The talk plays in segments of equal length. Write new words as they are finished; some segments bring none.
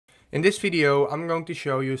In this video, I'm going to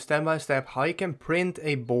show you step by step how you can print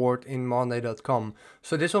a board in Monday.com.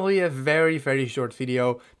 So this will be a very short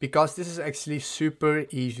video because this is actually super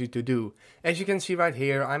easy to do. As you can see right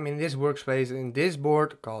here, I'm in this workspace in this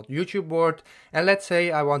board called YouTube board, and let's say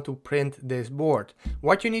I want to print this board.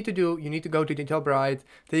 What you need to do, you need to go to the top right,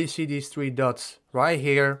 till you see these three dots right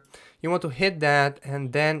here. You want to hit that,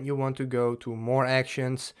 and then you want to go to more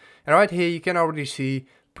actions, and right here you can already see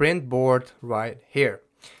print board right here.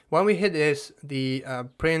 When we hit this, the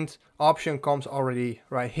print option comes already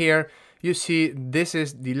right here. You see this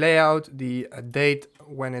is the layout, the date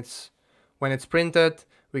when it's printed.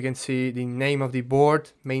 We can see the name of the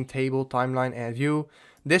board, main table, timeline, and view.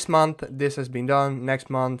 This month this has been done. Next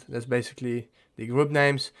month, that's basically the group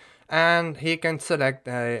names. And here you can select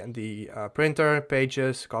the printer,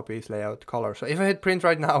 pages, copies, layout, color. So if I hit print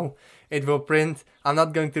right now, it will print. I'm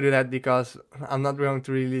not going to do that because I'm not going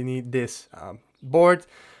to really need this board.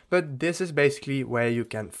 But this is basically where you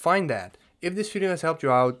can find that. If this video has helped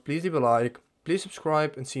you out, please leave a like, please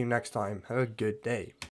subscribe, and see you next time. Have a good day.